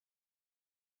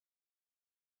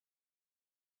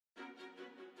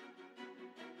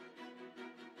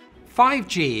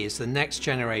5G is the next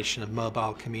generation of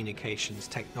mobile communications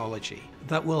technology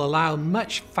that will allow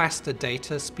much faster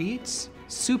data speeds,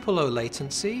 super low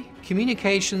latency,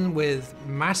 communication with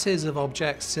masses of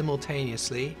objects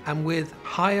simultaneously, and with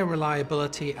higher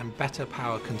reliability and better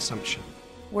power consumption.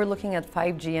 We're looking at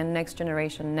 5G and next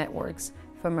generation networks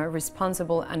from a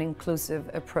responsible and inclusive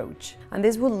approach. And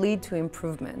this will lead to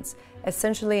improvements,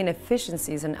 essentially in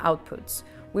efficiencies and outputs.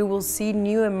 We will see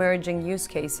new emerging use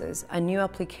cases and new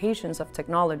applications of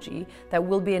technology that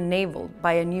will be enabled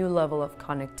by a new level of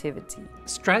connectivity.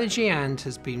 Strategy And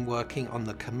has been working on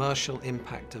the commercial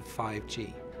impact of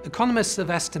 5G. Economists have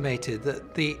estimated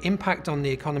that the impact on the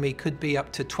economy could be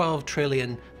up to $12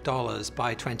 trillion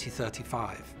by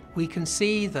 2035. We can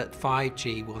see that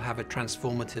 5G will have a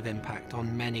transformative impact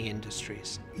on many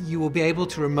industries. You will be able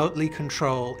to remotely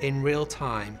control in real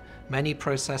time many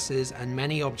processes and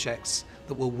many objects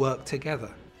that will work together.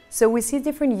 So we see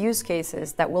different use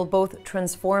cases that will both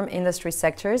transform industry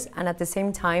sectors and at the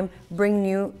same time bring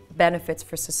new benefits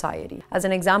for society. As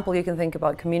an example, you can think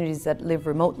about communities that live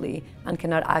remotely and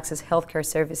cannot access healthcare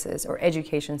services or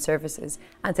education services,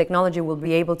 and technology will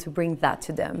be able to bring that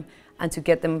to them and to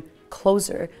get them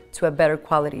closer to a better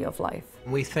quality of life.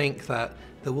 We think that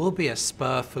there will be a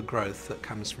spur for growth that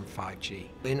comes from 5G.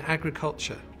 In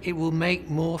agriculture, it will make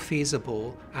more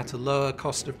feasible, at a lower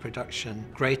cost of production,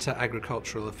 greater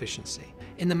agricultural efficiency.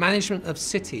 In the management of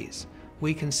cities,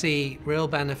 we can see real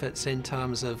benefits in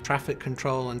terms of traffic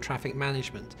control and traffic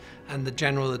management and the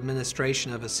general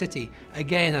administration of a city,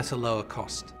 again at a lower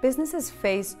cost. Businesses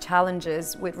face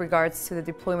challenges with regards to the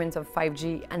deployment of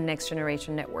 5G and next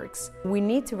generation networks. We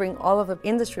need to bring all of the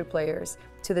industry players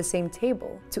to the same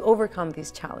table to overcome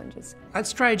these challenges. At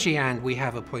Strategy And, we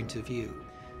have a point of view.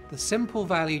 The simple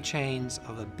value chains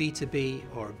of a B2B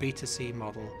or a B2C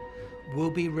model will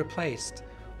be replaced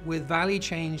with value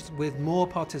chains with more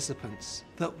participants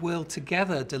that will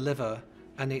together deliver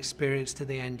an experience to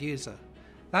the end user.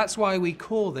 That's why we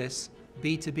call this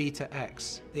B2B to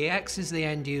X. The X is the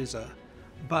end user,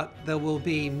 but there will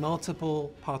be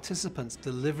multiple participants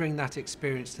delivering that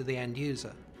experience to the end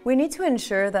user. We need to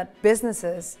ensure that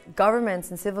businesses, governments,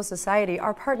 and civil society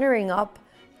are partnering up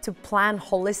to plan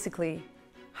holistically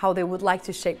how they would like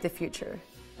to shape the future.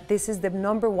 This is the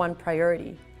 #1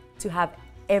 priority, to have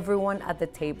everyone at the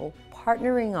table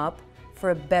partnering up for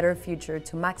a better future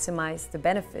to maximize the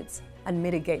benefits and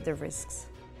mitigate the risks.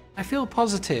 I feel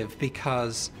positive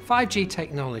because 5G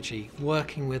technology,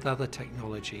 working with other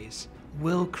technologies,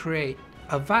 will create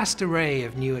a vast array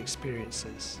of new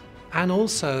experiences and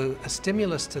also a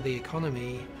stimulus to the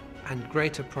economy and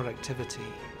greater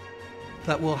productivity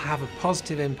that will have a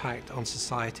positive impact on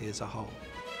society as a whole.